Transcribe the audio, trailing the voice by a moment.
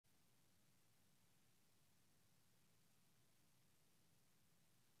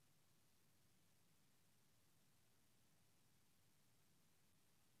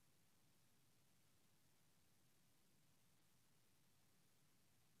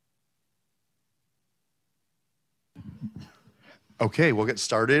Okay, we'll get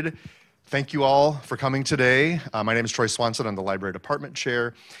started. Thank you all for coming today. My name is Troy Swanson. I'm the Library Department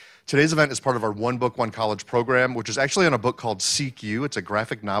Chair. Today's event is part of our One Book, One College program, which is actually on a book called Seek You. It's a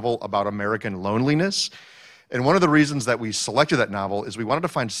graphic novel about American loneliness. And one of the reasons that we selected that novel is we wanted to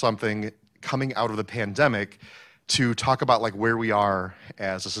find something coming out of the pandemic to talk about like where we are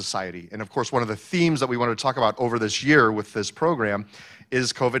as a society. And of course, one of the themes that we wanted to talk about over this year with this program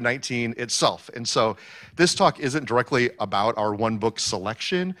is COVID-19 itself. And so this talk isn't directly about our one book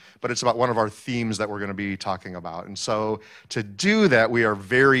selection, but it's about one of our themes that we're going to be talking about. And so to do that, we are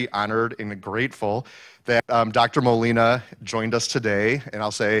very honored and grateful that Dr. Molina joined us today. And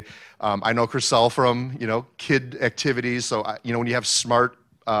I'll say, I know Cricel from, kid activities. So, when you have smart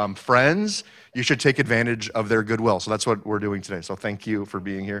friends, you should take advantage of their goodwill. So that's what we're doing today. So thank you for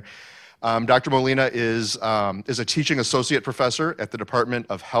being here. Dr. Molina is a teaching associate professor at the Department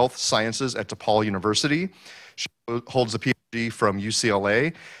of Health Sciences at DePaul University. She holds a PhD from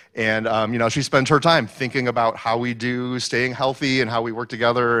UCLA, and she spends her time thinking about how we do staying healthy and how we work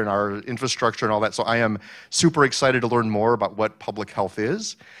together and our infrastructure and all that. So I am super excited to learn more about what public health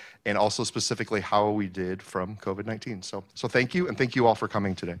is, and also specifically how we did from COVID-19. So thank you, and thank you all for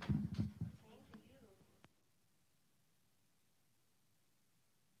coming today.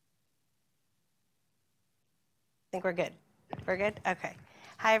 I think we're good. We're good? Okay.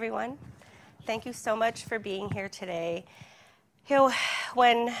 Hi, everyone. Thank you so much for being here today.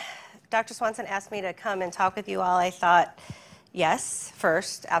 When Dr. Swanson asked me to come and talk with you all, I thought, yes,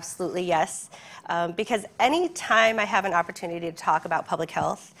 first, absolutely yes. Because anytime I have an opportunity to talk about public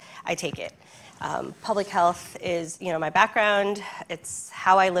health, I take it. Public health is, my background. It's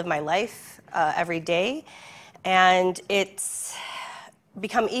how I live my life every day. And it's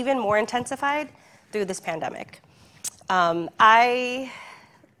become even more intensified through this pandemic. I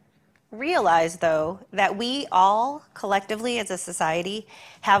realize, though, that we all collectively as a society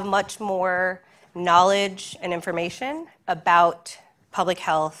have much more knowledge and information about public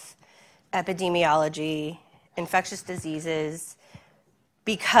health, epidemiology, infectious diseases,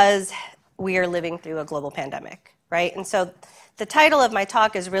 because we are living through a global pandemic, right? And so the title of my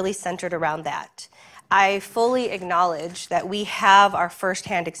talk is really centered around that. I fully acknowledge that we have our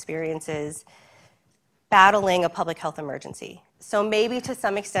firsthand experiences battling a public health emergency. So maybe to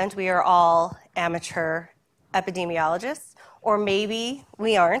some extent we are all amateur epidemiologists, or maybe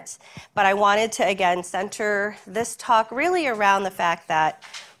we aren't, but I wanted to again center this talk really around the fact that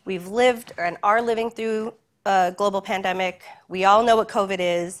we've lived and are living through a global pandemic. We all know what COVID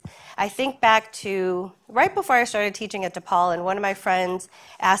is. I think back to right before I started teaching at DePaul, and one of my friends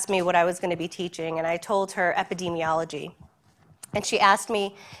asked me what I was going to be teaching, and I told her epidemiology. And she asked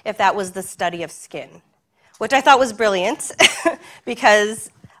me if that was the study of skin, which I thought was brilliant because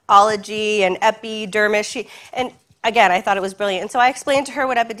ology and epidermis, and again, I thought it was brilliant. And so I explained to her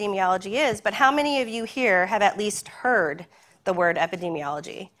what epidemiology is, but how many of you here have at least heard the word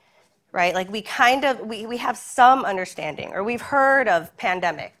epidemiology, right? Like we have some understanding, or we've heard of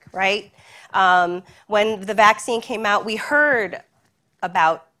pandemic, right? When the vaccine came out, we heard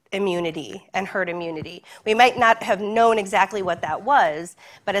about immunity and herd immunity. We might not have known exactly what that was,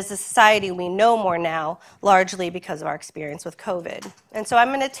 but as a society, we know more now, largely because of our experience with COVID. And so I'm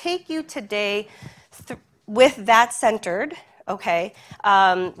going to take you today with that centered, okay,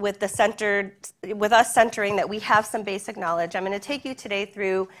 with us centering that we have some basic knowledge. I'm going to take you today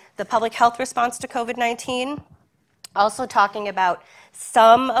through the public health response to COVID-19, also talking about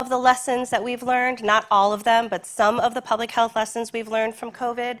some of the lessons that we've learned, not all of them, but some of the public health lessons we've learned from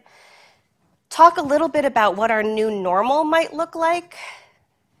COVID. Talk a little bit about what our new normal might look like.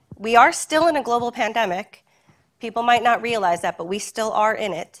 We are still in a global pandemic. People might not realize that, but we still are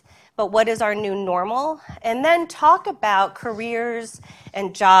in it. But what is our new normal? And then talk about careers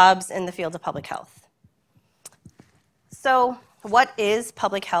and jobs in the field of public health. So what is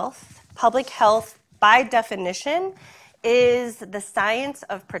public health? Public health, by definition, is the science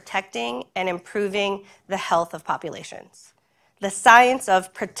of protecting and improving the health of populations. The science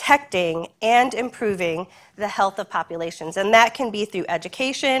of protecting and improving the health of populations. And that can be through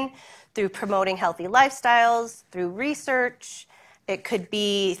education, through promoting healthy lifestyles, through research. It could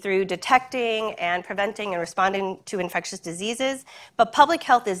be through detecting and preventing and responding to infectious diseases. But public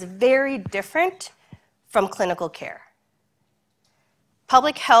health is very different from clinical care.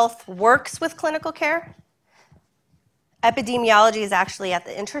 Public health works with clinical care. Epidemiology is actually at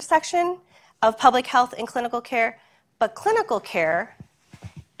the intersection of public health and clinical care, but clinical care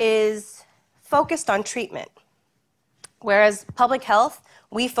is focused on treatment, whereas public health,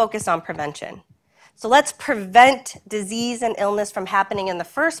 we focus on prevention. So let's prevent disease and illness from happening in the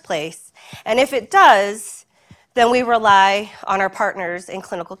first place, and if it does, then we rely on our partners in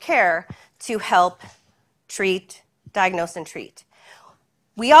clinical care to help treat, diagnose, and treat.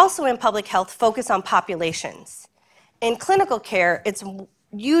 We also in public health focus on populations. In clinical care, it's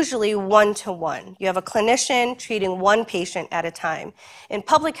usually one-to-one. You have a clinician treating one patient at a time. In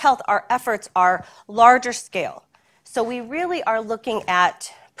public health, our efforts are larger scale. So we really are looking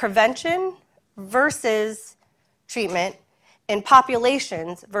at prevention versus treatment in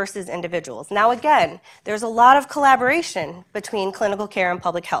populations versus individuals. Now again, there's a lot of collaboration between clinical care and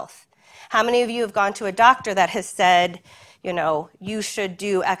public health. How many of you have gone to a doctor that has said, you know, you should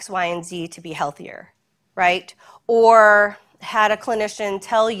do X, Y, and Z to be healthier, right? Or had a clinician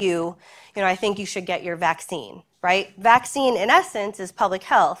tell you, you know, I think you should get your vaccine, right? Vaccine, in essence, is public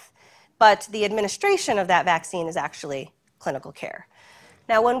health, but the administration of that vaccine is actually clinical care.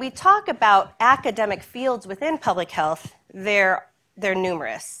 Now, when we talk about academic fields within public health, they're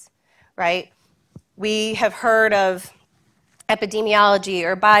numerous, right? We have heard of epidemiology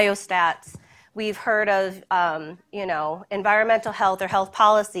or biostats. We've heard of, you know, environmental health or health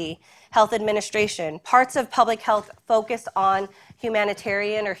policy, health administration. Parts of public health focus on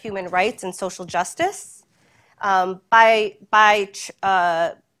humanitarian or human rights and social justice. By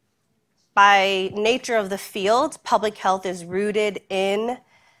nature of the field, public health is rooted in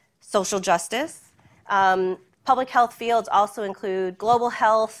social justice. Public health fields also include global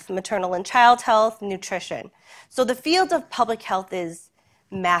health, maternal and child health, nutrition. So the field of public health is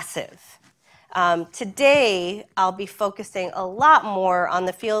massive. Today, I'll be focusing a lot more on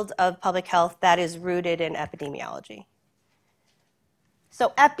the field of public health that is rooted in epidemiology.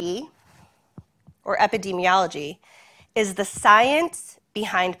 So epi, or epidemiology, is the science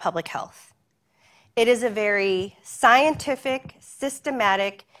behind public health. It is a very scientific,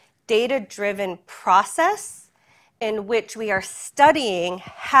 systematic, data-driven process in which we are studying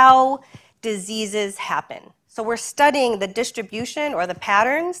how diseases happen. So we're studying the distribution or the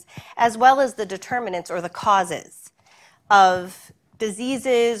patterns, as well as the determinants or the causes of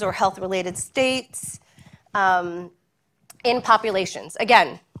diseases or health-related states in populations.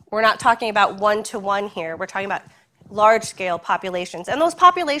 Again, we're not talking about one-to-one here. We're talking about large-scale populations. And those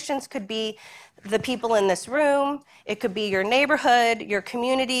populations could be the people in this room. It could be your neighborhood, your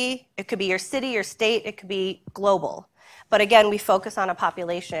community. It could be your city, your state. It could be global. But again, we focus on a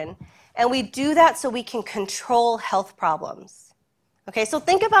population. And we do that so we can control health problems. Okay, so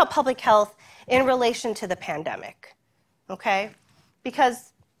think about public health in relation to the pandemic, okay?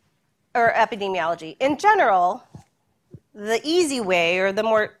 Or epidemiology. In general, the easy way or the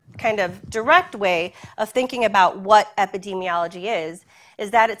more kind of direct way of thinking about what epidemiology is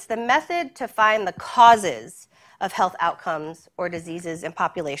that it's the method to find the causes of health outcomes or diseases in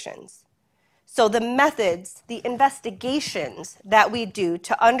populations. So the methods, the investigations that we do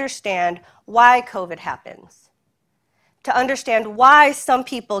to understand why COVID happens, to understand why some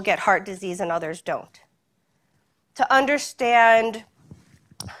people get heart disease and others don't, to understand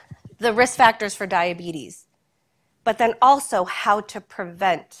the risk factors for diabetes, but then also how to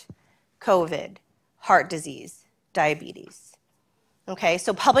prevent COVID, heart disease, diabetes. Okay,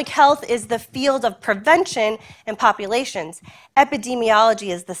 so public health is the field of prevention in populations. Epidemiology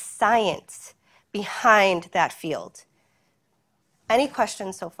is the science behind that field. Any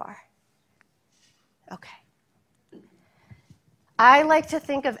questions so far? Okay. I like to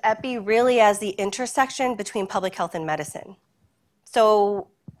think of epi really as the intersection between public health and medicine. So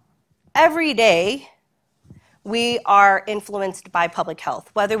every day we are influenced by public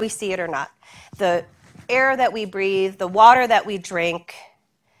health, whether we see it or not. The air that we breathe, the water that we drink,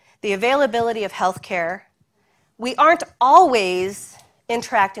 the availability of healthcare. We aren't always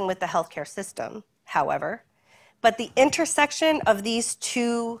interacting with the healthcare system, however, but the intersection of these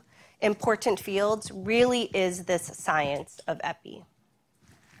two important fields really is this science of epi.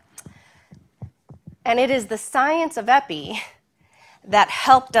 And it is the science of epi that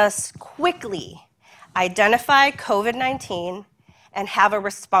helped us quickly identify COVID-19 and have a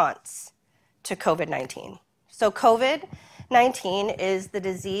response to COVID-19. So COVID-19 is the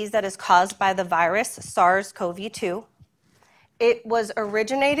disease that is caused by the virus SARS-CoV-2. It was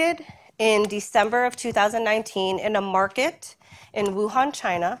originated in December of 2019 in a market in Wuhan,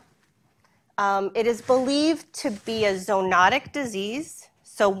 China. It is believed to be a zoonotic disease,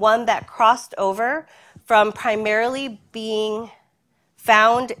 so one that crossed over from primarily being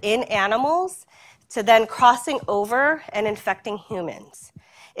found in animals to then crossing over and infecting humans.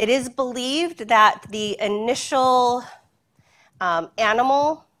 It is believed that the initial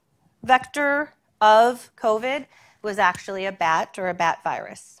animal vector of COVID was actually a bat or a bat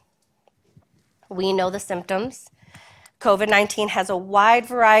virus. We know the symptoms. COVID-19 has a wide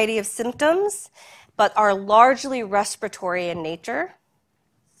variety of symptoms but are largely respiratory in nature.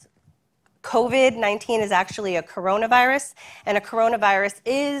 COVID-19 is actually a coronavirus, and a coronavirus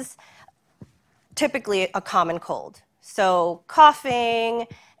is typically a common cold. So coughing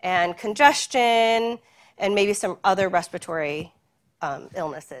and congestion and maybe some other respiratory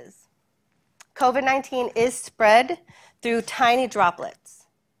illnesses. COVID-19 is spread through tiny droplets.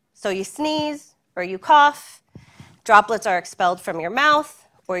 So you sneeze or you cough, droplets are expelled from your mouth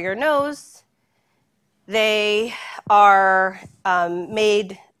or your nose. They are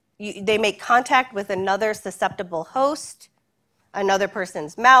they make contact with another susceptible host, another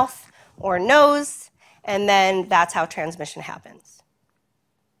person's mouth or nose, and then that's how transmission happens.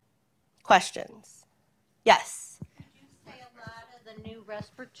 Questions? Yes? Would you say a lot of the new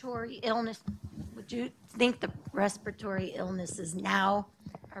respiratory illness, would you think the respiratory illnesses now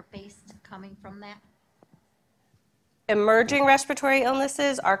are coming from that? Emerging respiratory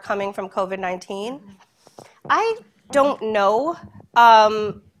illnesses are coming from COVID-19. I don't know.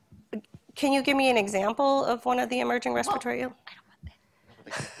 Can you give me an example of one of the emerging respiratory illnesses?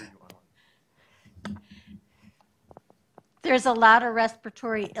 There's a lot of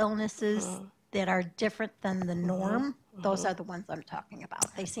respiratory illnesses that are different than the norm. Those are the ones I'm talking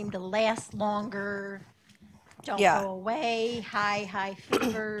about. They seem to last longer, don't go away, high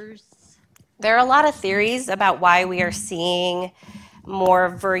fevers. There are a lot of theories about why we are seeing more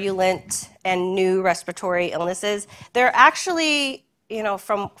virulent and new respiratory illnesses. They're actually,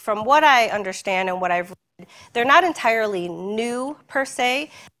 from what I understand and what I've read, they're not entirely new per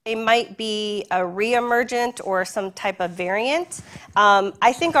se. They might be a re-emergent or some type of variant.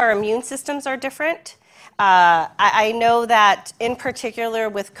 I think our immune systems are different. I know that in particular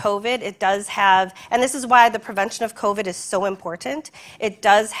with COVID, it does have, and this is why the prevention of COVID is so important, it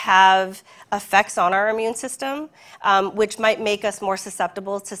does have effects on our immune system, which might make us more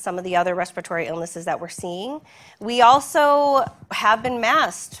susceptible to some of the other respiratory illnesses that we're seeing. We also have been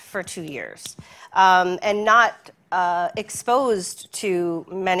masked for 2 years and not exposed to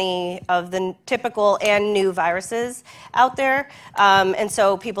many of the typical and new viruses out there, and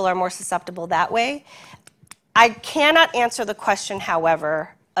so people are more susceptible that way. I cannot answer the question,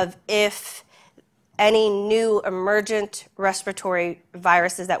 however, of if any new emergent respiratory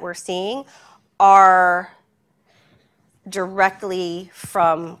viruses that we're seeing are directly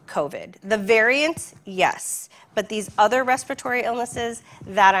from COVID. The variants, yes, but these other respiratory illnesses,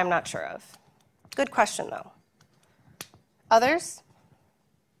 that I'm not sure of. Good question, though. Others?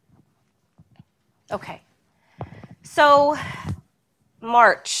 Okay. So,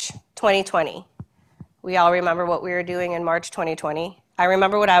 March 2020. We all remember what we were doing in March 2020. I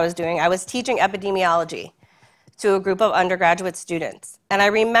remember what I was doing. I was teaching epidemiology to a group of undergraduate students. And I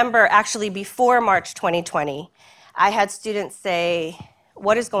remember actually before March 2020, I had students say,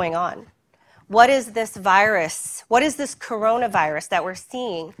 what is going on? What is this virus? What is this coronavirus that we're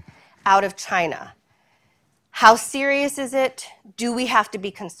seeing out of China? How serious is it? Do we have to be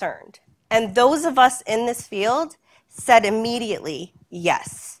concerned? And those of us in this field said immediately,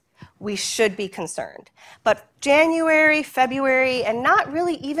 yes. We should be concerned. But January, February, and not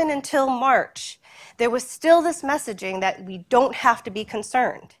really even until March, there was still this messaging that we don't have to be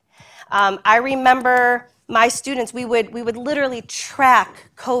concerned. I remember my students, we would literally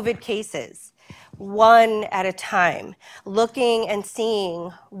track COVID cases one at a time, looking and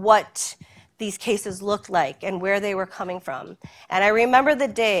seeing what these cases looked like and where they were coming from. And I remember the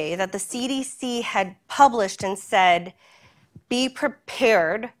day that the CDC had published and said, be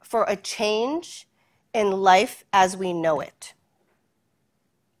prepared for a change in life as we know it.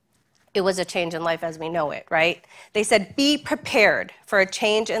 It was a change in life as we know it, right? They said, be prepared for a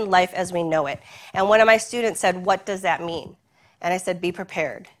change in life as we know it. And one of my students said, what does that mean? And I said, be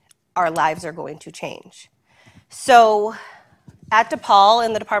prepared. Our lives are going to change. So at DePaul,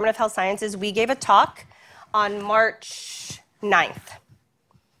 in the Department of Health Sciences, we gave a talk on March 9th.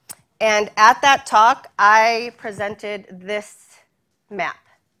 And at that talk, I presented this map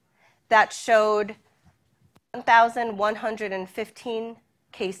that showed 1,115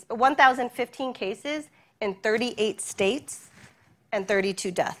 1,015 cases in 38 states and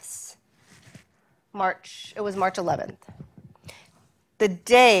 32 deaths. It was March 11th. The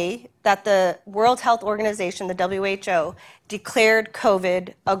day that the World Health Organization, the WHO, declared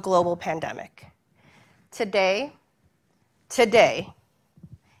COVID a global pandemic. Today,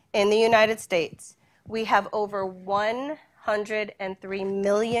 in the United States, we have over 103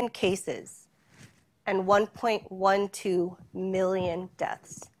 million cases and 1.12 million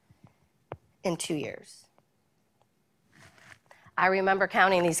deaths in 2 years. I remember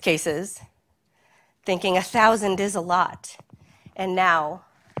counting these cases, thinking 1,000 is a lot. And now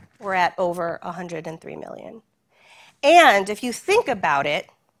we're at over 103 million. And if you think about it,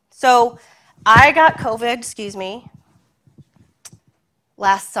 so I got COVID,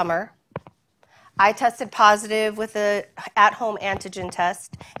 last summer. I tested positive with an at-home antigen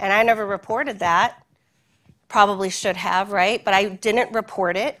test, and I never reported that. Probably should have, right? But I didn't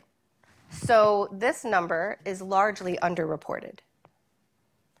report it. So this number is largely underreported,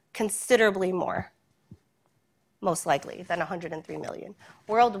 considerably more, most likely, than 103 million.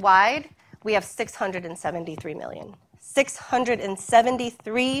 Worldwide, we have 673 million.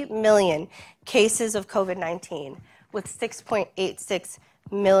 673 million cases of COVID-19 with 6.86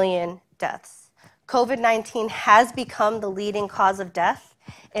 million deaths. COVID-19 has become the leading cause of death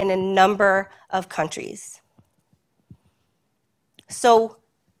in a number of countries. So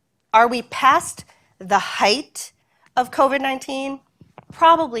are we past the height of COVID-19?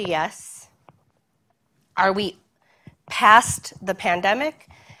 Probably yes. Are we past the pandemic?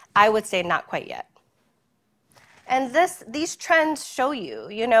 I would say not quite yet. And these trends show you,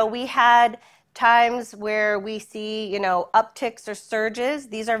 we had times where we see, upticks or surges.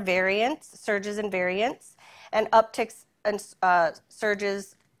 These are variants, surges and variants, and upticks and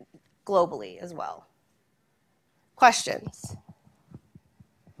surges globally as well. Questions?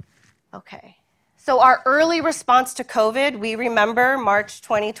 Okay. So our early response to COVID, we remember March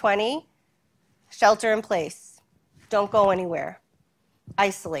 2020, shelter in place. Don't go anywhere.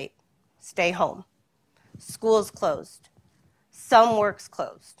 Isolate. Stay home. Schools closed. Some works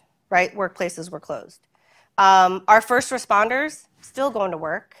closed, right? Workplaces were closed. Our first responders still going to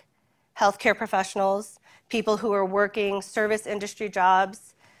work. Healthcare professionals, people who are working service industry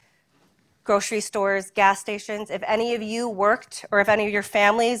jobs, grocery stores, gas stations. If any of you worked, or if any of your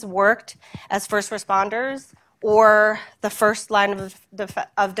families worked as first responders or the first line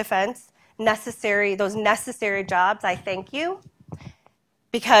of defense, those necessary jobs, I thank you,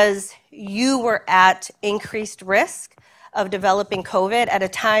 because you were at increased risk of developing COVID at a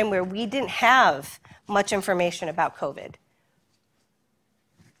time where we didn't have much information about COVID.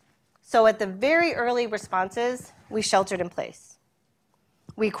 So at the very early responses, we sheltered in place.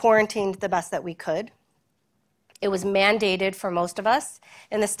 We quarantined the best that we could. It was mandated for most of us.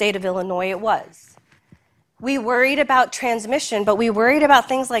 In the state of Illinois, it was. We worried about transmission, but we worried about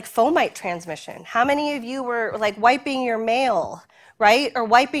things like fomite transmission. How many of you were wiping your mail, right? Or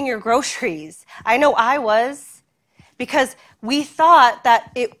wiping your groceries? I know I was, because we thought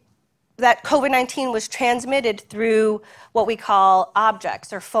that COVID-19 was transmitted through what we call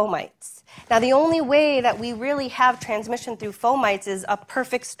objects or fomites. Now, the only way that we really have transmission through fomites is a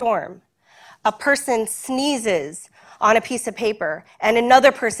perfect storm. A person sneezes on a piece of paper, and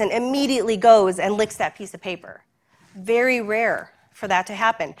another person immediately goes and licks that piece of paper. Very rare for that to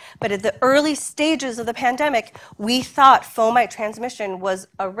happen. But at the early stages of the pandemic, we thought fomite transmission was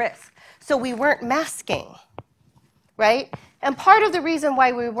a risk. So we weren't masking, right? And part of the reason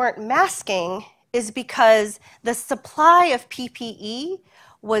why we weren't masking is because the supply of PPE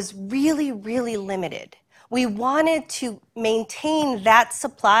was really, really limited. We wanted to maintain that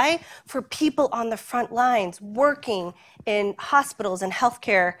supply for people on the front lines working in hospitals and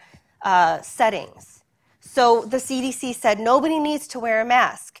healthcare settings. So the CDC said nobody needs to wear a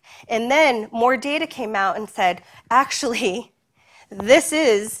mask. And then more data came out and said, actually, this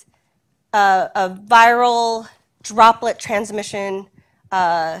is a viral droplet transmission.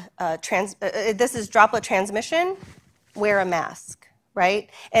 This is droplet transmission, wear a mask, right?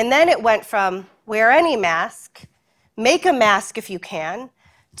 And then it went from wear any mask, make a mask if you can,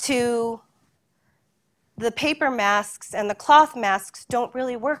 to the paper masks and the cloth masks don't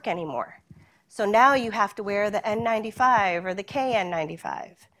really work anymore. So now you have to wear the N95 or the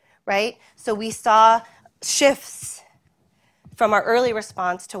KN95, right? So we saw shifts from our early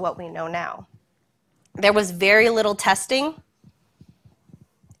response to what we know now. There was very little testing.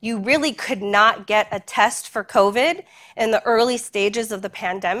 You really could not get a test for COVID in the early stages of the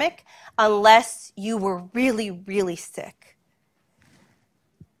pandemic unless you were really, really sick.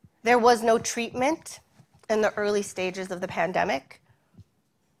 There was no treatment in the early stages of the pandemic.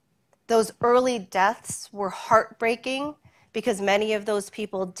 Those early deaths were heartbreaking because many of those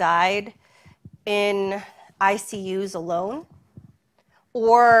people died in ICUs alone,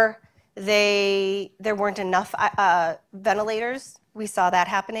 or there weren't enough ventilators. We saw that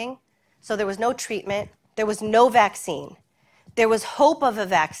happening. So there was no treatment. There was no vaccine. There was hope of a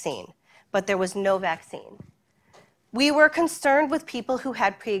vaccine, but there was no vaccine. We were concerned with people who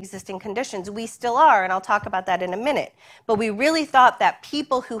had pre-existing conditions. We still are, and I'll talk about that in a minute. But we really thought that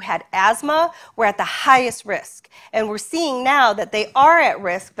people who had asthma were at the highest risk. And we're seeing now that they are at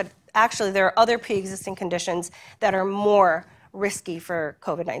risk, but actually there are other pre-existing conditions that are more risky for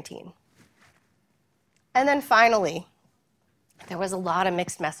COVID-19. And then finally, there was a lot of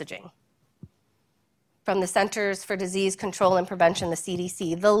mixed messaging from the Centers for Disease Control and Prevention, the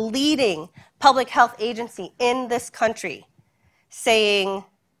CDC, the leading public health agency in this country, saying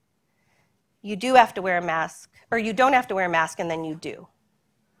you do have to wear a mask, or you don't have to wear a mask and then you do.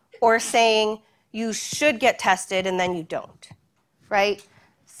 Or saying you should get tested and then you don't, right?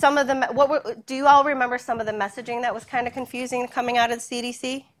 Some of them, do you all remember some of the messaging that was kind of confusing coming out of the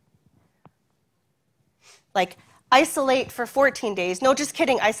CDC? Like, isolate for 14 days. No, just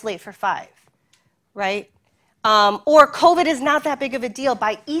kidding, isolate for 5, right? Or COVID is not that big of a deal.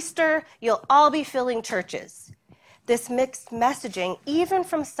 By Easter, you'll all be filling churches. This mixed messaging, even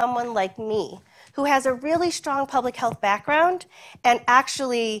from someone like me, who has a really strong public health background and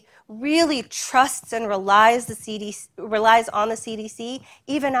actually really trusts and relies on the CDC,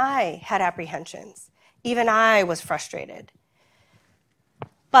 even I had apprehensions. Even I was frustrated.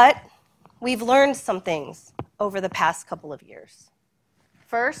 But we've learned some things over the past couple of years.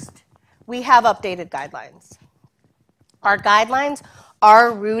 First, we have updated guidelines. Our guidelines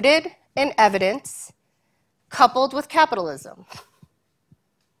are rooted in evidence coupled with capitalism.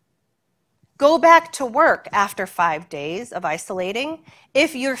 Go back to work after 5 days of isolating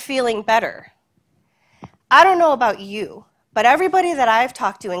if you're feeling better. I don't know about you, but everybody that I've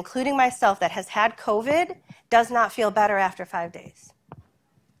talked to, including myself, that has had COVID, does not feel better after 5 days.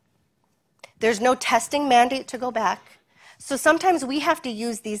 There's no testing mandate to go back. So sometimes we have to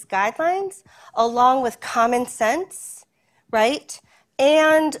use these guidelines along with common sense, right?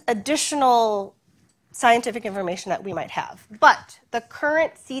 And additional scientific information that we might have. But the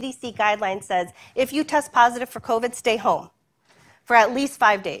current CDC guideline says if you test positive for COVID, stay home for at least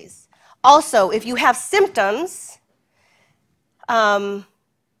 5 days. Also, if you have symptoms and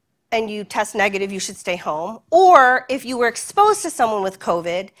you test negative, you should stay home. Or if you were exposed to someone with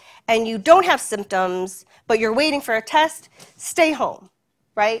COVID and you don't have symptoms, but you're waiting for a test, stay home,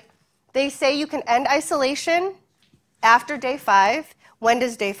 right? They say you can end isolation after day 5. When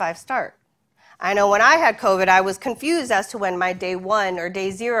does day 5 start? I know when I had COVID, I was confused as to when my day 1 or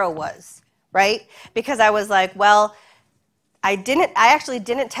day 0 was, right? Because I was like, well, I actually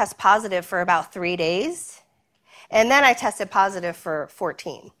didn't test positive for about 3 days, and then I tested positive for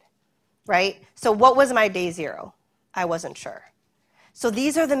 14, right? So what was my day 0? I wasn't sure. So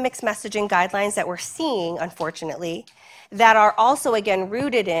these are the mixed messaging guidelines that we're seeing, unfortunately, that are also, again,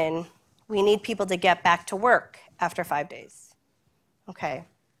 rooted in we need people to get back to work after 5 days, okay?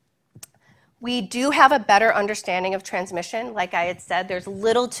 We do have a better understanding of transmission. Like I had said, there's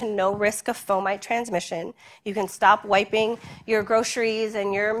little to no risk of fomite transmission. You can stop wiping your groceries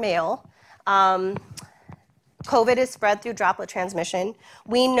and your mail. COVID is spread through droplet transmission.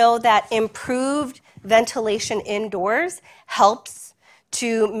 We know that improved ventilation indoors helps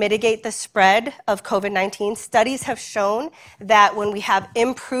to mitigate the spread of COVID-19. Studies have shown that when we have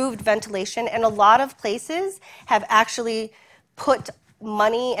improved ventilation, and a lot of places have actually put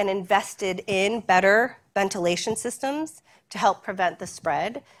money and invested in better ventilation systems to help prevent the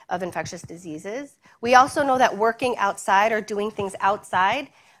spread of infectious diseases. We also know that working outside or doing things outside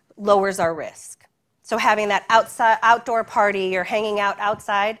lowers our risk. So having that outdoor party or hanging out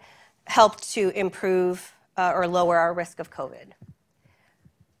outside helped to improve or lower our risk of COVID.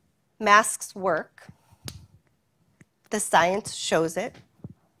 Masks work. The science shows it,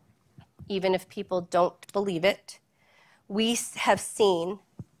 even if people don't believe it. We have seen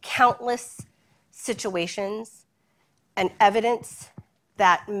countless situations and evidence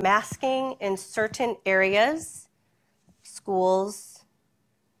that masking in certain areas, schools,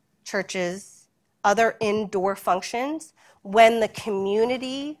 churches, other indoor functions, when the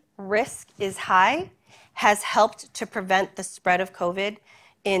community risk is high, has helped to prevent the spread of COVID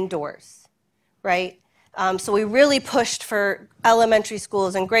indoors, right? So we really pushed for elementary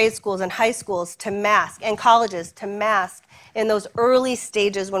schools and grade schools and high schools to mask, and colleges to mask in those early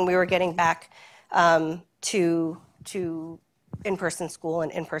stages when we were getting back to in-person school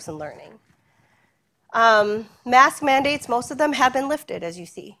and in-person learning. Mask mandates, most of them have been lifted, as you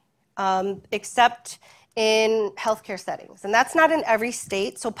see, except in healthcare settings. And that's not in every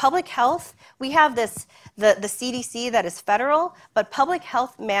state. So public health, we have this, the CDC that is federal, but public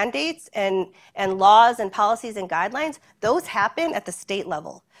health mandates and laws and policies and guidelines, those happen at the state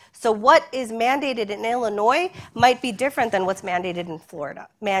level. So what is mandated in Illinois might be different than what's mandated in Florida.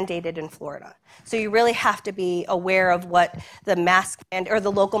 So you really have to be aware of what the or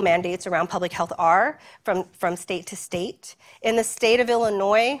the local mandates around public health are from state to state. In the state of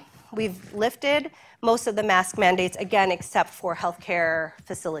Illinois, we've lifted most of the mask mandates, again, except for healthcare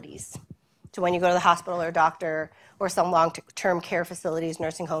facilities to when you go to the hospital or doctor or some long-term care facilities,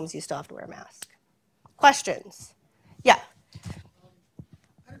 nursing homes, you still have to wear a mask. Questions? Yeah.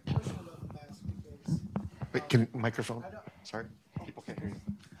 I had a question about the mask because Wait, can microphone? Sorry, people can't hear you.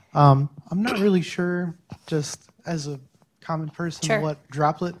 I'm not really sure, just as a common person, Sure. what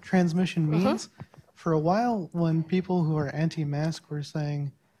droplet transmission means. For a while, when people who are anti-mask were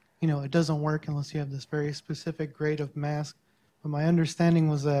saying, you know, it doesn't work unless you have this very specific grade of mask, but my understanding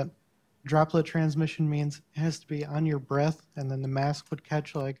was that droplet transmission means it has to be on your breath, and then the mask would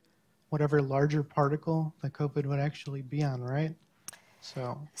catch like whatever larger particle the COVID would actually be on, right?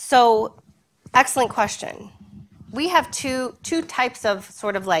 So, excellent question. We have two types of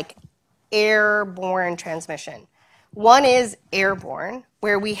sort of like airborne transmission. One is airborne,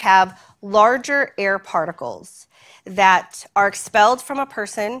 where we have larger air particles that are expelled from a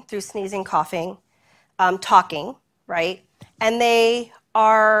person through sneezing, coughing, talking, right? And they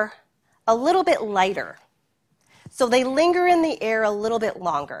are a little bit lighter. So they linger in the air a little bit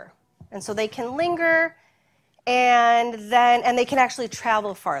longer. And so they can linger and they can actually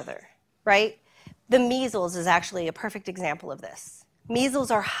travel farther, right? The measles is actually a perfect example of this.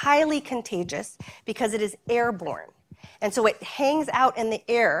 Measles are highly contagious because it is airborne. And so it hangs out in the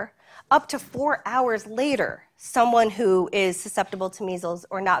air up to 4 hours later. Someone who is susceptible to measles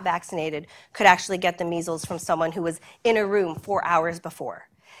or not vaccinated could actually get the measles from someone who was in a room 4 hours before.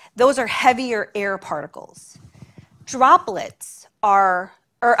 Those are heavier air particles. Droplets are,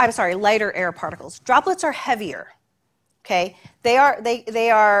 lighter air particles. Droplets are heavier. Okay, they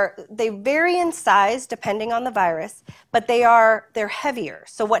vary in size depending on the virus, but they're heavier.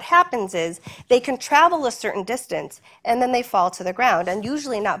 So what happens is they can travel a certain distance and then they fall to the ground and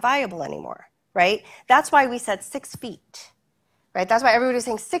usually not viable anymore, right? That's why we said 6 feet, right? That's why everybody was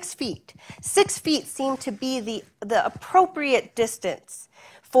saying 6 feet. 6 feet seemed to be the appropriate distance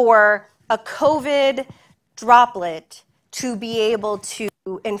for a COVID droplet to be able to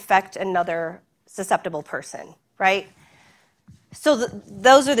infect another susceptible person, right? So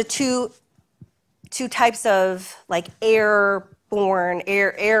those are the two types of like airborne,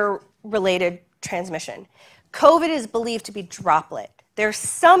 air-related transmission. COVID is believed to be droplet. There's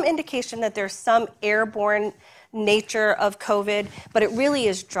some indication that there's some airborne nature of COVID, but it really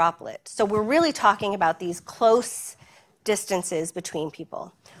is droplet. So we're really talking about these close distances between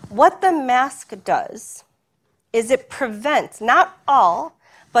people. What the mask does is it prevents, not all,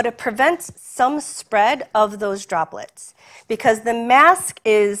 but it prevents some spread of those droplets. Because the mask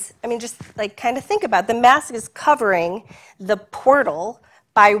is, just like kind of think about it, the mask is covering the portal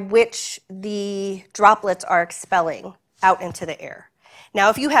by which the droplets are expelling out into the air. Now,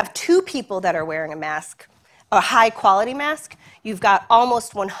 if you have 2 people that are wearing a mask, a high quality mask, you've got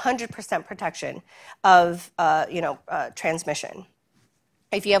almost 100% protection of transmission.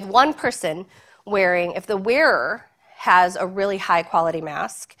 If you have 1 person wearing, if the wearer has a really high quality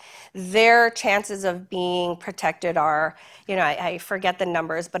mask, their chances of being protected are, I forget the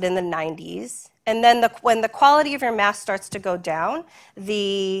numbers, but in the 90s. And then when the quality of your mask starts to go down,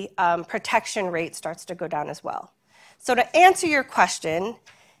 the protection rate starts to go down as well. So to answer your question,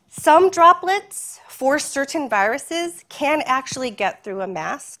 some droplets for certain viruses can actually get through a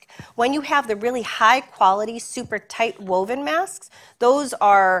mask. When you have the really high quality, super tight woven masks, those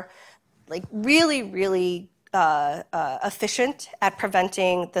are like really, really efficient at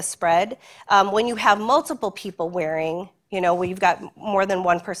preventing the spread. When you have multiple people wearing, when you've got more than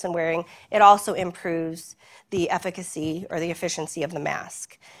 1 person wearing, it also improves the efficacy or the efficiency of the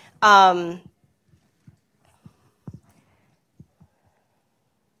mask.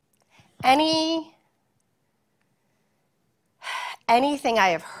 Anything I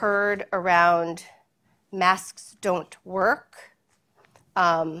have heard around masks don't work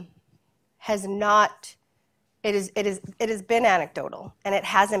has not. It has been anecdotal, and it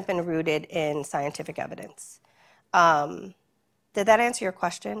hasn't been rooted in scientific evidence. Did that answer your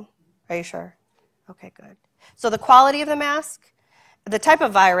question? Are you sure? Okay, good. So the quality of the mask, the type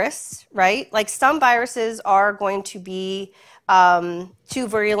of virus, right? Like some viruses are going to be too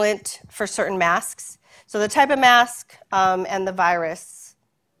virulent for certain masks. So the type of mask and the virus,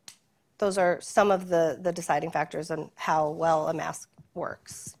 those are some of the deciding factors on how well a mask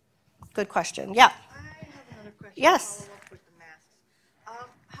works. Good question. Yeah. I have another question. Yes. Follow up with the masks.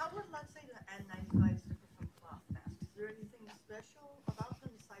 How would, let's say, the N95s differ from cloth masks? Is there anything special about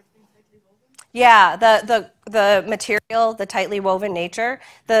them besides being tightly woven? Yeah, the material, the tightly woven nature,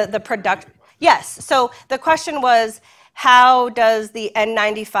 the product. Yes. So the question was, how does the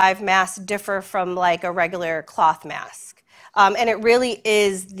N95 mask differ from like a regular cloth mask? And it really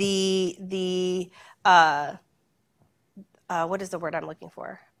is the what is the word I'm looking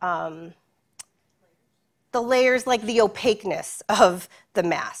for? the layers, like the opaqueness of the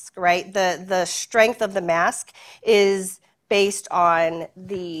mask, right? The strength of the mask is based on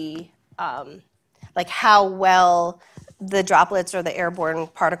the, like how well the droplets or the airborne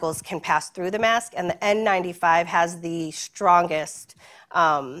particles can pass through the mask, and the N95 has the strongest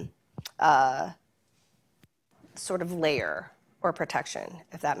sort of layer or protection,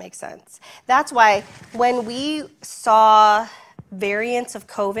 if that makes sense. That's why when we saw variants of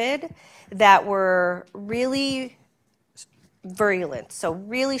COVID that were really virulent, so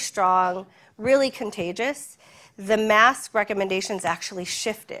really strong, really contagious, the mask recommendations actually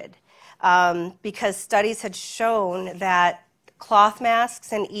shifted because studies had shown that cloth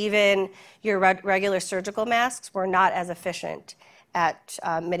masks and even your regular surgical masks were not as efficient at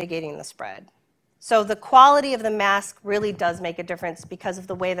mitigating the spread. So the quality of the mask really does make a difference because of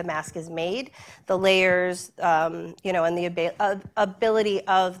the way the mask is made, the layers, you know, and the ability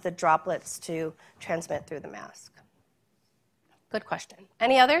of the droplets to transmit through the mask. Good question.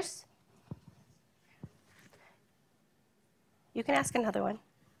 Any others? You can ask another one.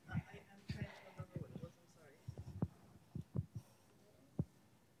 I'm trying to remember what it was.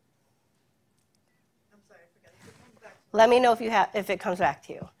 I'm sorry, I forgot. If it comes back to Let me know if it comes back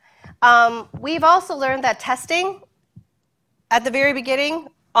to you. We've also learned that testing, at the very beginning,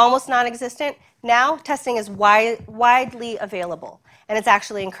 almost non-existent. Now, testing is widely available, and it's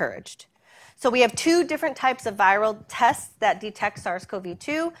actually encouraged. So we have two different types of viral tests that detect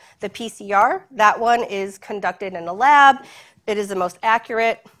SARS-CoV-2. The PCR, that one is conducted in a lab. It is the most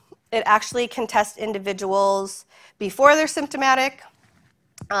accurate. It actually can test individuals before they're symptomatic,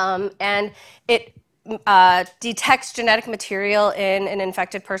 and it detects genetic material in an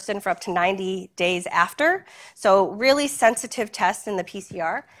infected person for up to 90 days after. So really sensitive test in the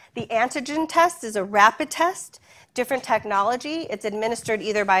PCR. The antigen test is a rapid test, different technology. It's administered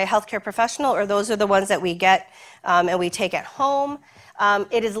either by a healthcare professional, or those are the ones that we get and we take at home.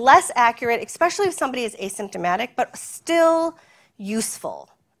 It is less accurate, especially if somebody is asymptomatic, but still useful.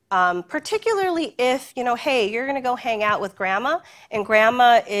 Particularly if, you know, hey, you're going to go hang out with grandma, and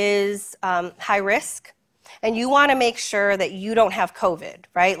grandma is high risk, and you want to make sure that you don't have COVID,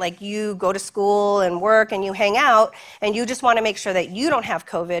 right? Like you go to school and work and you hang out, and you just want to make sure that you don't have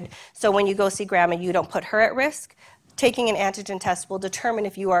COVID, so when you go see grandma, you don't put her at risk. Taking an antigen test will determine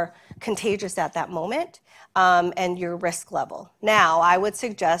if you are contagious at that moment and your risk level. Now, I would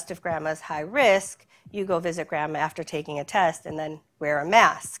suggest if grandma's high risk, you go visit grandma after taking a test and then wear a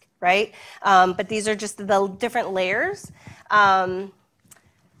mask, right? But these are just the different layers.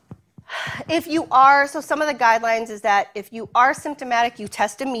 If you are, so some of the guidelines is that if you are symptomatic, you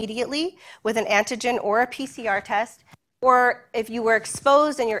test immediately with an antigen or a PCR test. Or if you were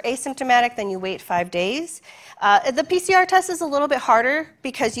exposed and you're asymptomatic, then you wait 5 days. The PCR test is a little bit harder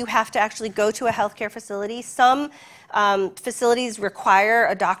because you have to actually go to a healthcare facility. Some facilities require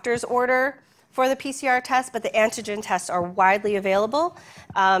a doctor's order for the PCR test, but the antigen tests are widely available.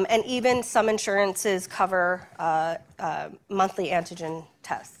 And even some insurances cover monthly antigen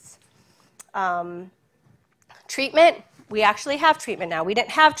tests. Treatment. We actually have treatment now. We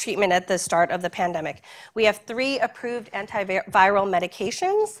didn't have treatment at the start of the pandemic. We have 3 approved antiviral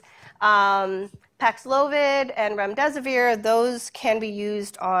medications, Paxlovid and remdesivir. Those can be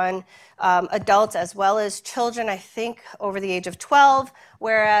used on adults as well as children, I think, over the age of 12,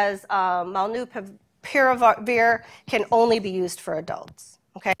 whereas molnupiravir can only be used for adults.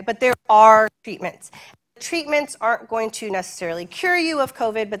 Okay, but there are treatments. Treatments aren't going to necessarily cure you of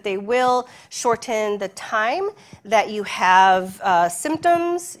COVID, but they will shorten the time that you have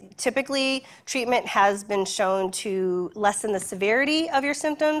symptoms. Typically, treatment has been shown to lessen the severity of your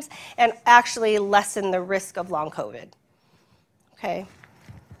symptoms and actually lessen the risk of long COVID. Okay.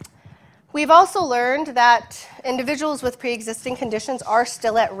 We've also learned that individuals with pre-existing conditions are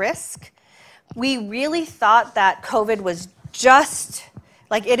still at risk. We really thought that COVID was just,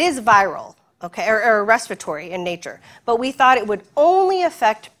 like, it is viral. Okay, or respiratory in nature. But we thought it would only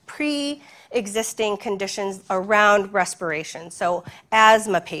affect pre-existing conditions around respiration, so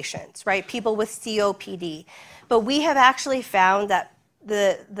asthma patients, right? People with COPD. But we have actually found that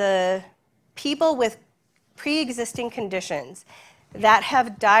the people with pre-existing conditions that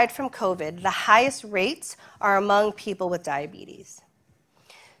have died from COVID, the highest rates are among people with diabetes.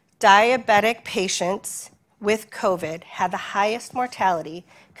 Diabetic patients with COVID had the highest mortality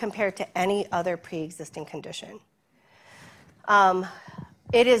compared to any other pre-existing condition.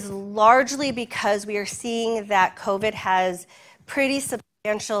 It is largely because we are seeing that COVID has pretty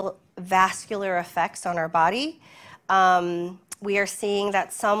substantial vascular effects on our body. We are seeing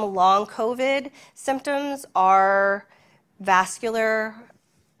that some long COVID symptoms are vascular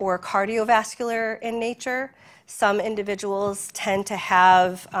or cardiovascular in nature. Some individuals tend to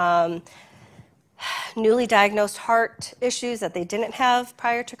have newly diagnosed heart issues that they didn't have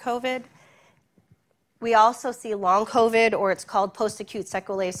prior to COVID. We also see long COVID, or it's called post-acute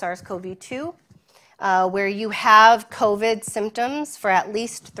sequelae SARS-CoV-2, where you have COVID symptoms for at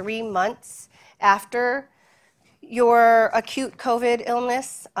least 3 months after your acute COVID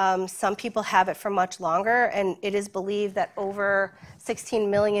illness. Some people have it for much longer, and it is believed that over 16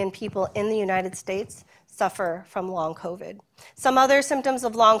 million people in the United States suffer from long COVID. Some other symptoms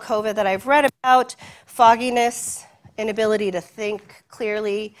of long COVID that I've read about: fogginess, inability to think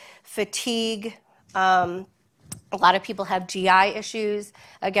clearly, fatigue. A lot of people have GI issues,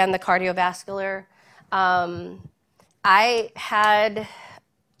 again, the cardiovascular. I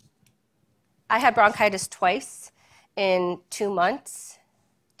had bronchitis twice in 2 months,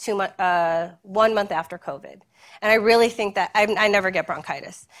 1 month after COVID. And I really think that, I never get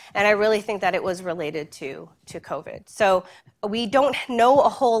bronchitis, and I really think that it was related to COVID. So we don't know a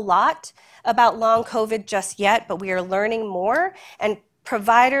whole lot about long COVID just yet, but we are learning more, and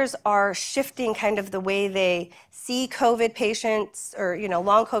providers are shifting kind of the way they see COVID patients, or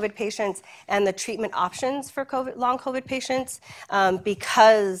long COVID patients, and the treatment options for long COVID patients,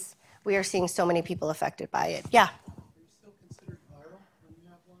 because we are seeing so many people affected by it. Yeah. Are you still considered viral when you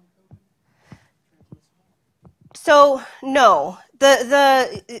have long COVID? So no,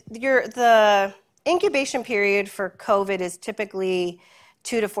 the incubation period for COVID is typically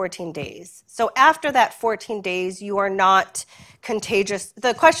 2 to 14 days. So after that 14 days, you are not contagious.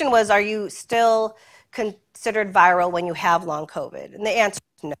 The question was, are you still considered viral when you have long COVID? And the answer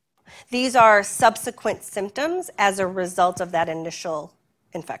is no. These are subsequent symptoms as a result of that initial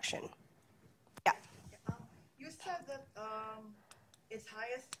infection. Yeah. You said that its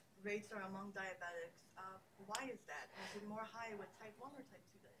highest rates are among diabetics. Why is that? Is it more high with type 1 or type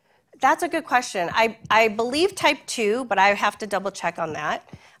 2 diabetes? That's a good question. I believe type 2, but I have to double check on that.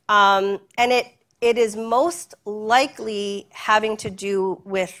 And it is most likely having to do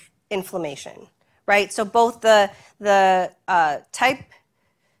with inflammation, right? So both the type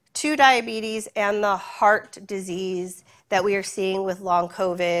 2 diabetes and the heart disease that we are seeing with long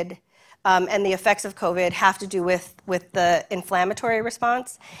COVID and the effects of COVID have to do with the inflammatory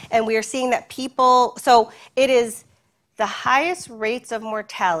response. And we are seeing that people, so it is the highest rates of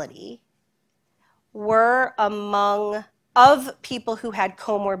mortality were of people who had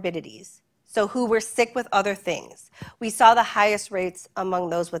comorbidities, so who were sick with other things. We saw the highest rates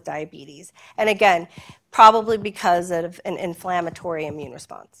among those with diabetes. And again, probably because of an inflammatory immune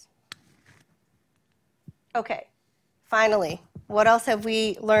response. Okay, finally, what else have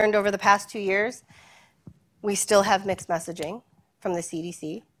we learned over the past 2 years? We still have mixed messaging from the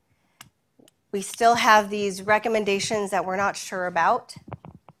CDC. We still have these recommendations that we're not sure about.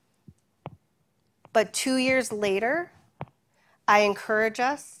 But 2 years later, I encourage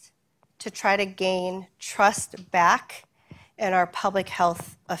us to try to gain trust back in our public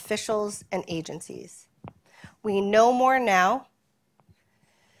health officials and agencies. We know more now.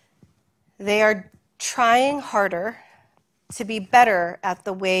 They are trying harder to be better at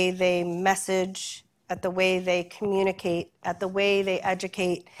the way they message, at the way they communicate, at the way they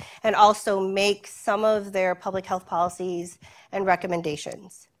educate, and also make some of their public health policies and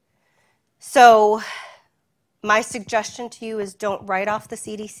recommendations. So my suggestion to you is don't write off the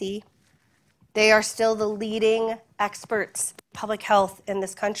CDC. They are still the leading experts in public health in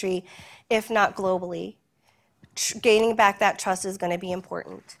this country, if not globally. Gaining back that trust is going to be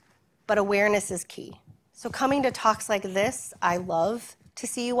important, but awareness is key. So coming to talks like this, I love to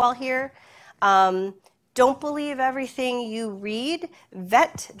see you all here. Don't believe everything you read.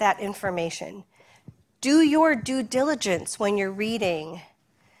 Vet that information. Do your due diligence when you're reading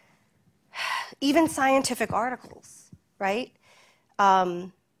even scientific articles, right? I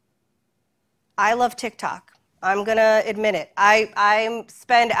love TikTok. I'm gonna admit it. I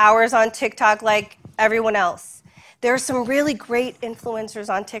spend hours on TikTok like everyone else. There are some really great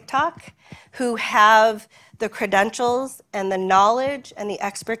influencers on TikTok who have the credentials and the knowledge and the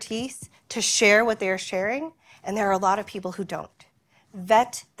expertise to share what they're sharing, and there are a lot of people who don't.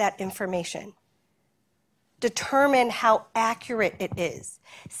 Vet that information. Determine how accurate it is.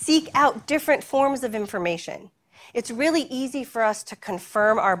 Seek out different forms of information. It's really easy for us to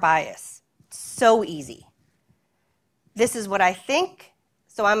confirm our bias. So easy. This is what I think,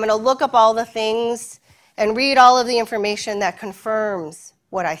 so I'm going to look up all the things and read all of the information that confirms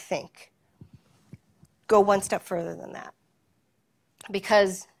what I think. Go one step further than that.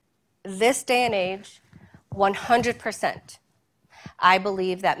 Because this day and age, 100%, I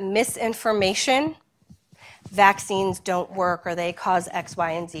believe that misinformation, vaccines don't work or they cause X,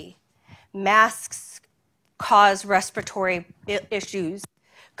 Y, and Z. Masks cause respiratory issues.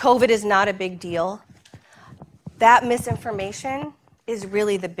 COVID is not a big deal. That misinformation is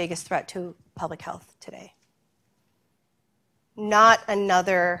really the biggest threat to public health today. Not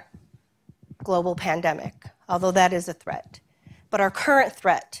another global pandemic, although that is a threat. But our current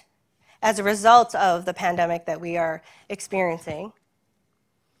threat, as a result of the pandemic that we are experiencing,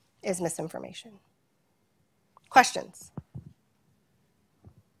 is misinformation. Questions?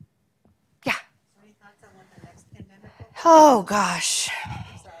 Yeah. Any thoughts on what the next pandemic will be? Oh, gosh.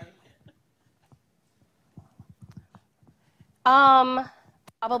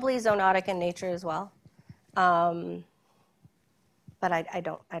 Probably zoonotic in nature as well. But I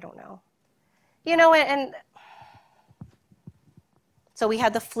don't know. You know, and so we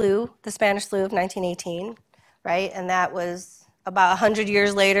had the flu, the Spanish flu of 1918, right? And that was about 100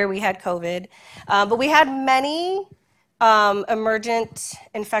 years later, we had COVID. But we had many emergent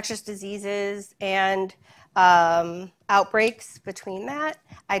infectious diseases and outbreaks between that.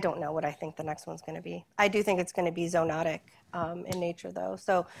 I don't know what I think the next one's going to be. I do think it's going to be zoonotic in nature, though.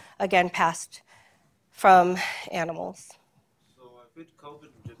 So, again, passed from animals. So with COVID,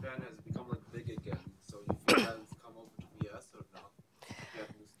 Japan has become like big again. So you feel that it's come over to the US or not? You have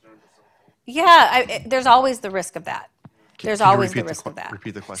new strand or something? Yeah, there's always the risk of that. There's Can you always the repeat risk of that.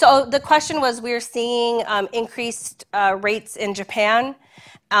 repeat the question? So the question was, we're seeing increased rates in Japan,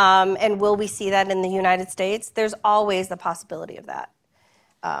 and will we see that in the United States? There's always the possibility of that.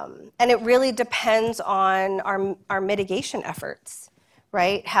 And it really depends on our mitigation efforts,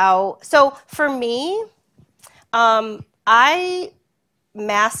 right? So for me, I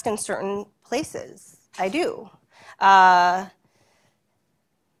mask in certain places. I do. I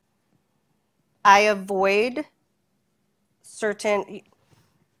avoid certain.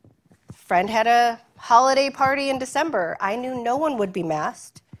 Friend had a holiday party in December. I knew no one would be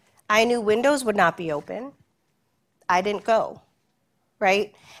masked. I knew windows would not be open. I didn't go,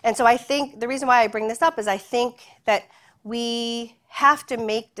 right? And so I think the reason why I bring this up is I think that we have to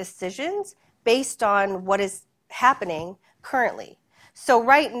make decisions based on what is happening currently. So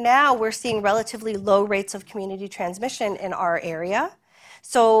right now we're seeing relatively low rates of community transmission in our area.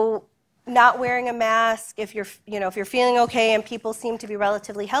 So not wearing a mask, if you're feeling okay and people seem to be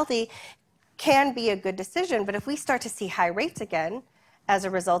relatively healthy, can be a good decision. But if we start to see high rates again as a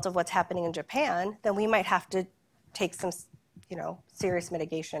result of what's happening in Japan, then we might have to take some, serious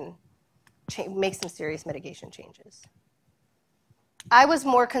mitigation, make some serious mitigation changes. I was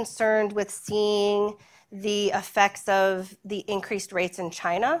more concerned with seeing the effects of the increased rates in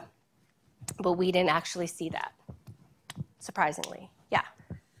China, but we didn't actually see that, surprisingly. Yeah.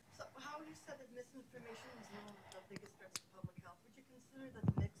 So how you said that misinformation is one of the biggest threats to public health, would you consider that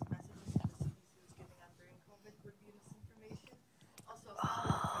the mixed messages that the CDC was giving out during COVID would be misinformation? Also,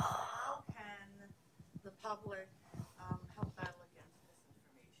 how can the public help battle against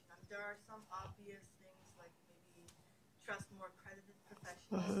misinformation? There are some obvious things like maybe trust more accredited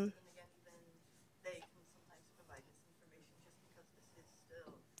professionals, and again, even they can sometimes provide misinformation just because this is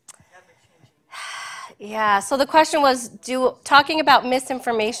still ever-changing. Yeah, so the question was, talking about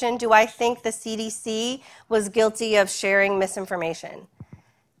misinformation, do I think the CDC was guilty of sharing misinformation?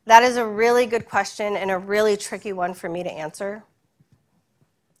 That is a really good question and a really tricky one for me to answer.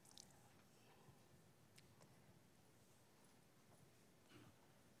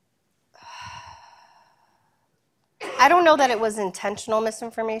 I don't know that it was intentional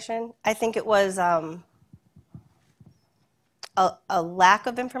misinformation. I think it was a lack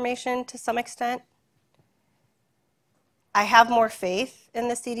of information to some extent. I have more faith in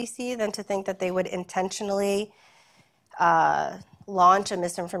the CDC than to think that they would intentionally launch a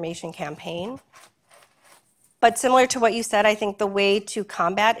misinformation campaign. But similar to what you said, I think the way to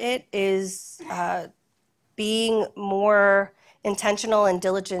combat it is being more intentional and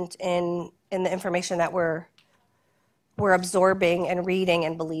diligent in the information that we're absorbing and reading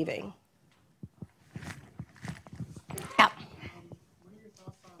and believing. Yeah. What are your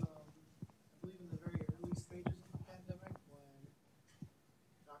thoughts on, I believe in the very early stages of the pandemic when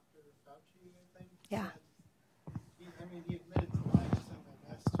Dr. Fauci, I think, Yeah. said, he admitted to lying, saying that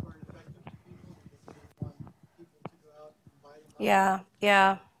masks weren't effective to people because he didn't want people to go out and buy them. Yeah.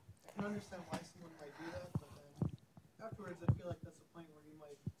 I can understand why someone might do that, but then afterwards I feel like that's a point where you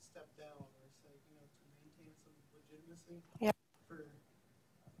might step down or say, to maintain some legitimacy. Yeah. For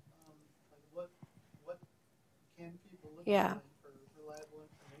like what can people look Yeah. for reliable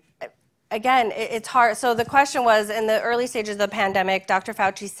information? Again, it's hard. So the question was, in the early stages of the pandemic, Dr.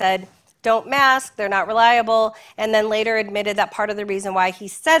 Fauci said don't mask, they're not reliable, and then later admitted that part of the reason why he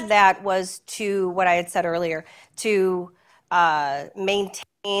said that was to, what I had said earlier, to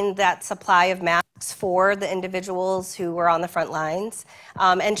maintain that supply of masks for the individuals who were on the front lines.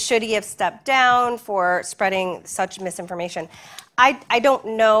 And should he have stepped down for spreading such misinformation? I don't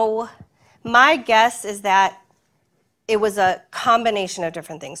know. My guess is that it was a combination of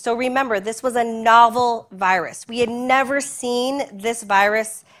different things. So remember, this was a novel virus. We had never seen this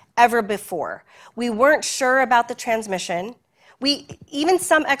virus ever before. We weren't sure about the transmission. Even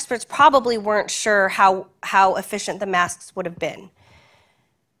some experts probably weren't sure how efficient the masks would have been.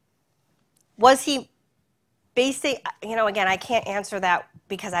 Was he basing, again, I can't answer that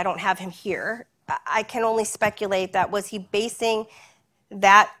because I don't have him here. I can only speculate that was he basing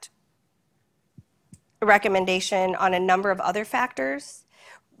that recommendation on a number of other factors.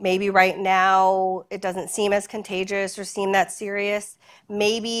 Maybe right now it doesn't seem as contagious or seem that serious.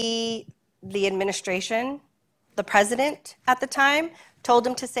 Maybe the administration, the president at the time, told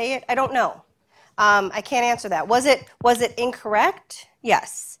him to say it. I don't know. I can't answer that. Was it incorrect?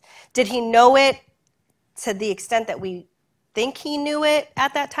 Yes. Did he know it to the extent that we think he knew it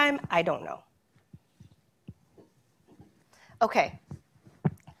at that time? I don't know. Okay.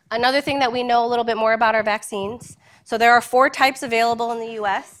 Another thing that we know a little bit more about are vaccines. So there are 4 types available in the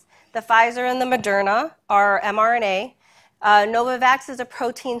US. The Pfizer and the Moderna are mRNA. Novavax is a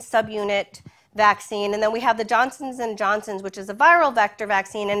protein subunit vaccine. And then we have the Johnson & Johnson's, which is a viral vector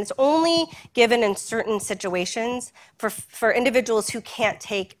vaccine, and it's only given in certain situations for individuals who can't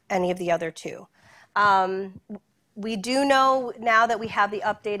take any of the other 2. We do know now that we have the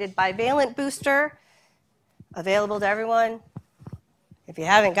updated bivalent booster available to everyone, if you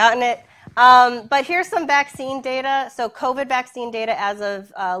haven't gotten it. But here's some vaccine data. So COVID vaccine data as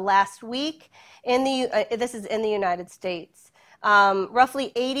of last week. This is in the United States.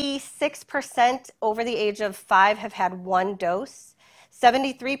 Roughly 86% over the age of 5 have had 1 dose.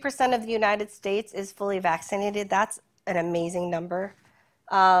 73% of the United States is fully vaccinated. That's an amazing number.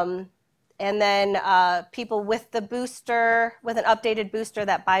 And then people with the booster, with an updated booster,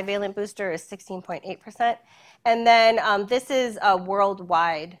 that bivalent booster is 16.8%. And then this is a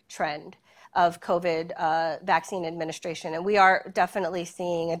worldwide trend of COVID vaccine administration, and we are definitely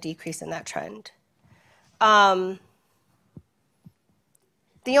seeing a decrease in that trend.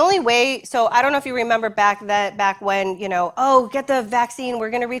 The only way, so I don't know if you remember back when, oh, get the vaccine, we're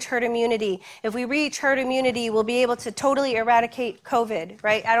going to reach herd immunity. If we reach herd immunity, we'll be able to totally eradicate COVID,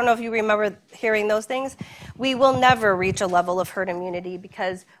 right? I don't know if you remember hearing those things. We will never reach a level of herd immunity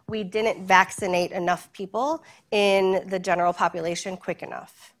because we didn't vaccinate enough people in the general population quick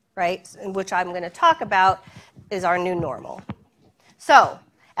enough, right? Which I'm going to talk about is our new normal. So,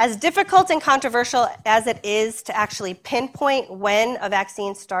 as difficult and controversial as it is to actually pinpoint when a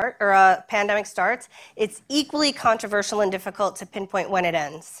vaccine or a pandemic starts, it's equally controversial and difficult to pinpoint when it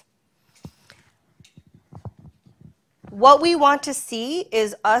ends. What we want to see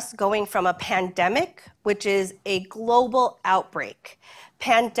is us going from a pandemic, which is a global outbreak.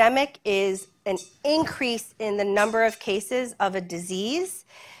 Pandemic is an increase in the number of cases of a disease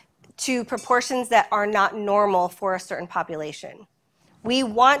to proportions that are not normal for a certain population. We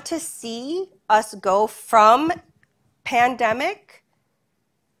want to see us go from pandemic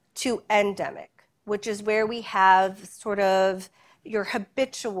to endemic, which is where we have sort of your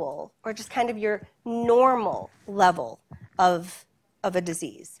habitual or just kind of your normal level of a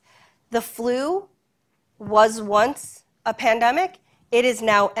disease. The flu was once a pandemic. It is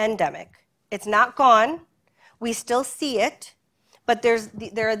now endemic. It's not gone. We still see it, but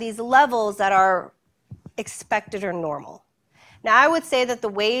there are these levels that are expected or normal. Now, I would say that the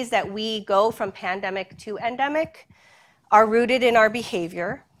ways that we go from pandemic to endemic are rooted in our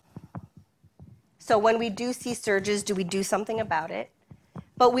behavior. So when we do see surges, do we do something about it?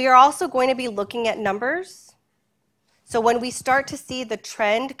 But we are also going to be looking at numbers. So when we start to see the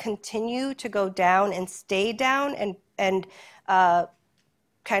trend continue to go down and stay down and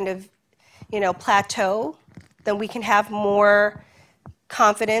kind of, plateau, then we can have more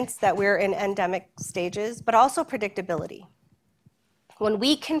confidence that we're in endemic stages, but also predictability. When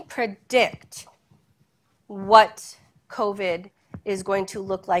we can predict what COVID is going to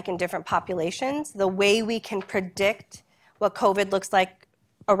look like in different populations, the way we can predict what COVID looks like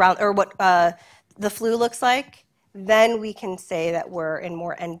around, or what the flu looks like, then we can say that we're in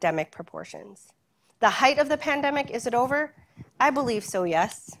more endemic proportions. The height of the pandemic, is it over? I believe so,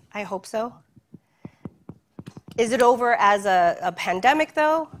 yes. I hope so. Is it over as a pandemic,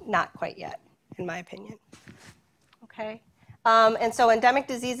 though? Not quite yet, in my opinion. Okay. And so endemic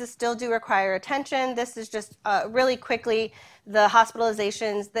diseases still do require attention. This is just really quickly the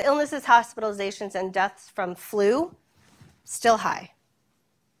hospitalizations, the illnesses, hospitalizations, and deaths from flu, still high,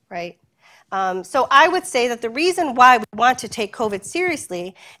 right? So I would say that the reason why we want to take COVID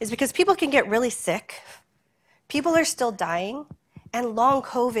seriously is because people can get really sick, people are still dying, and long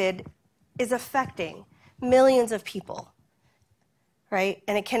COVID is affecting millions of people, right?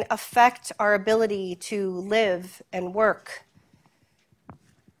 And it can affect our ability to live and work.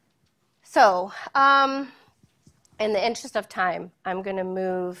 So, in the interest of time, I'm going to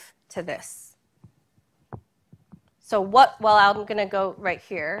move to this. So I'm going to go right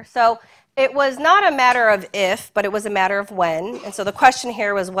here. So it was not a matter of if, but it was a matter of when. And so the question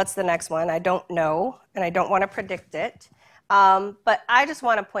here was, what's the next one? I don't know, and I don't want to predict it. But I just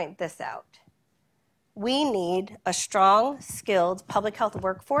want to point this out. We need a strong, skilled public health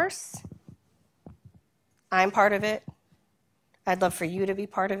workforce. I'm part of it. I'd love for you to be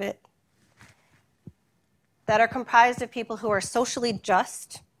part of it. That are comprised of people who are socially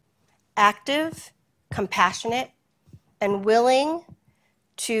just, active, compassionate, and willing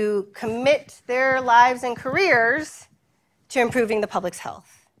to commit their lives and careers to improving the public's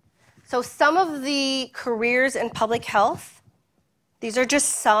health. So some of the careers in public health, these are just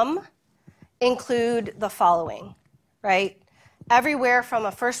some, include the following, right? Everywhere from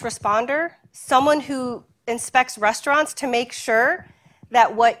a first responder, someone who inspects restaurants to make sure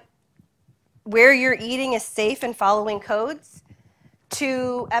that where you're eating is safe and following codes,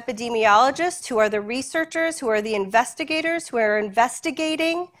 to epidemiologists who are the researchers, who are the investigators, who are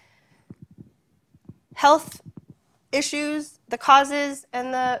investigating health issues, the causes,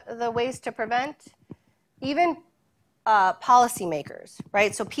 and the ways to prevent, even policymakers,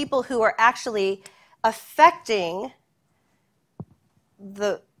 right? So people who are actually affecting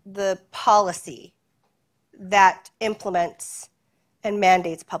the policy that implements and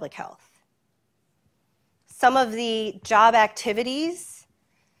mandates public health. Some of the job activities,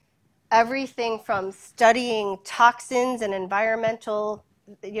 everything from studying toxins and environmental,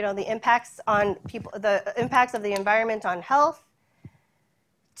 the impacts on people, the impacts of the environment on health,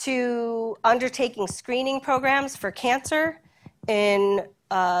 to undertaking screening programs for cancer in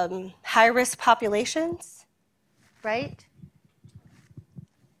high-risk populations, right?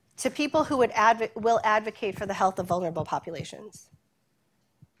 To people who will advocate for the health of vulnerable populations.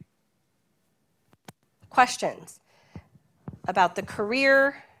 Questions about the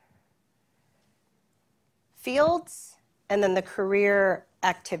career fields and then the career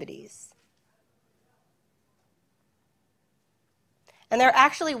activities. And there are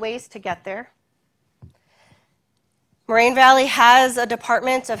actually ways to get there. Moraine Valley has a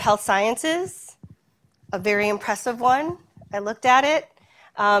Department of Health Sciences, a very impressive one. I looked at it.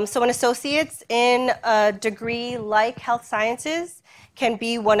 So an associate's in a degree like health sciences can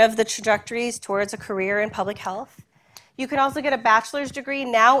be one of the trajectories towards a career in public health. You can also get a bachelor's degree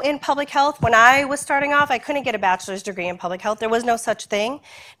now in public health. When I was starting off, I couldn't get a bachelor's degree in public health. There was no such thing.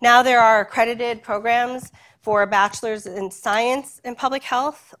 Now there are accredited programs for a bachelor's in science in public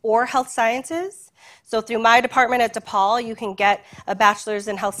health or health sciences. So through my department at DePaul, you can get a bachelor's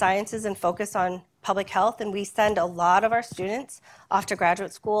in health sciences and focus on public health, and we send a lot of our students off to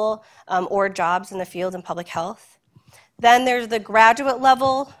graduate school or jobs in the field in public health. Then there's the graduate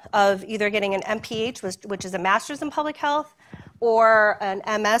level of either getting an MPH, which is a master's in public health, or an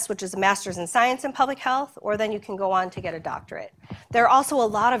MS, which is a master's in science in public health, or then you can go on to get a doctorate. There are also a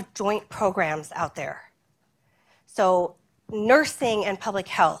lot of joint programs out there. So nursing and public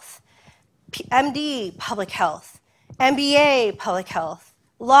health, MD public health, MBA public health,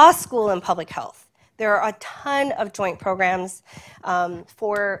 law school and public health. There are a ton of joint programs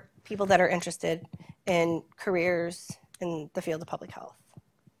for people that are interested in careers in the field of public health.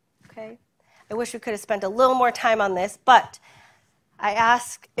 Okay? I wish we could have spent a little more time on this, but I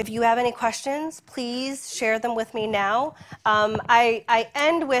ask if you have any questions, please share them with me now. I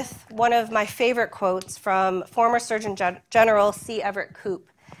end with one of my favorite quotes from former Surgeon General C. Everett Koop.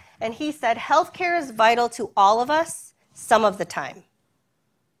 And he said, "Healthcare is vital to all of us some of the time.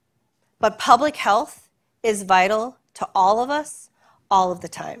 But public health is vital to all of us all of the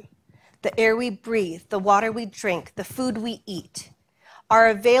time. The air we breathe, the water we drink, the food we eat, our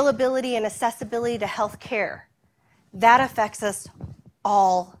availability and accessibility to health care, that affects us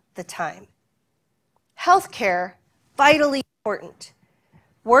all the time. Healthcare, vitally important,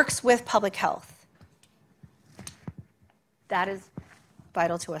 works with public health. That is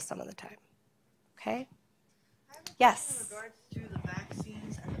vital to us some of the time." Okay? Yes. In regards to the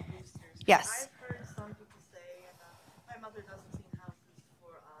vaccines and the boosters. Yes. I've heard some people say, and my mother doesn't clean houses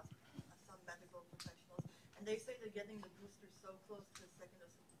for some medical professionals, and they say that getting the boosters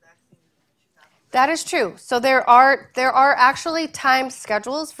That is true. So there are actually timed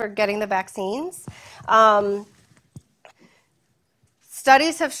schedules for getting the vaccines.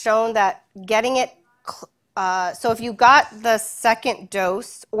 Studies have shown that getting it, so if you got the second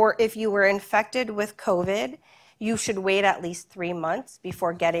dose or if you were infected with COVID, you should wait at least 3 months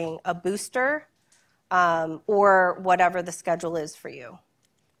before getting a booster or whatever the schedule is for you.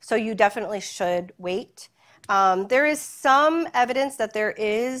 So you definitely should wait. There is some evidence that there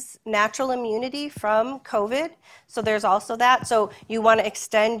is natural immunity from COVID. So there's also that. So you want to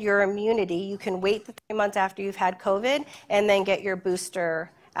extend your immunity. You can wait the 3 months after you've had COVID and then get your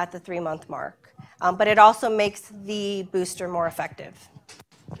booster at the 3-month mark. But it also makes the booster more effective.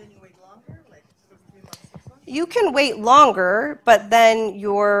 Can you wait longer, like 3 months, 6 months? You can wait longer, but then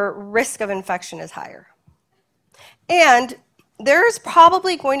your risk of infection is higher. And there's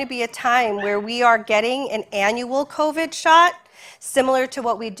probably going to be a time where we are getting an annual COVID shot, similar to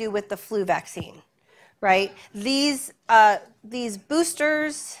what we do with the flu vaccine, right? These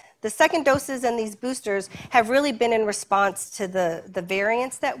boosters, the second doses and these boosters have really been in response to the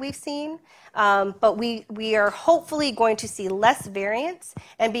variants that we've seen. But we are hopefully going to see less variants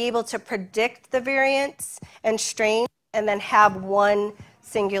and be able to predict the variants and strains and then have one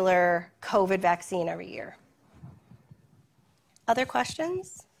singular COVID vaccine every year. Other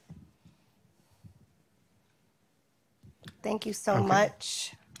questions? Thank you so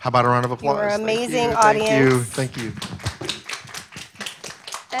much. How about a round of applause? You were an amazing Thank you. audience. Thank you.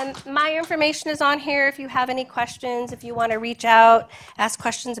 And my information is on here if you have any questions, if you want to reach out, ask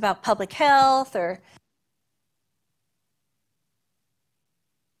questions about public health or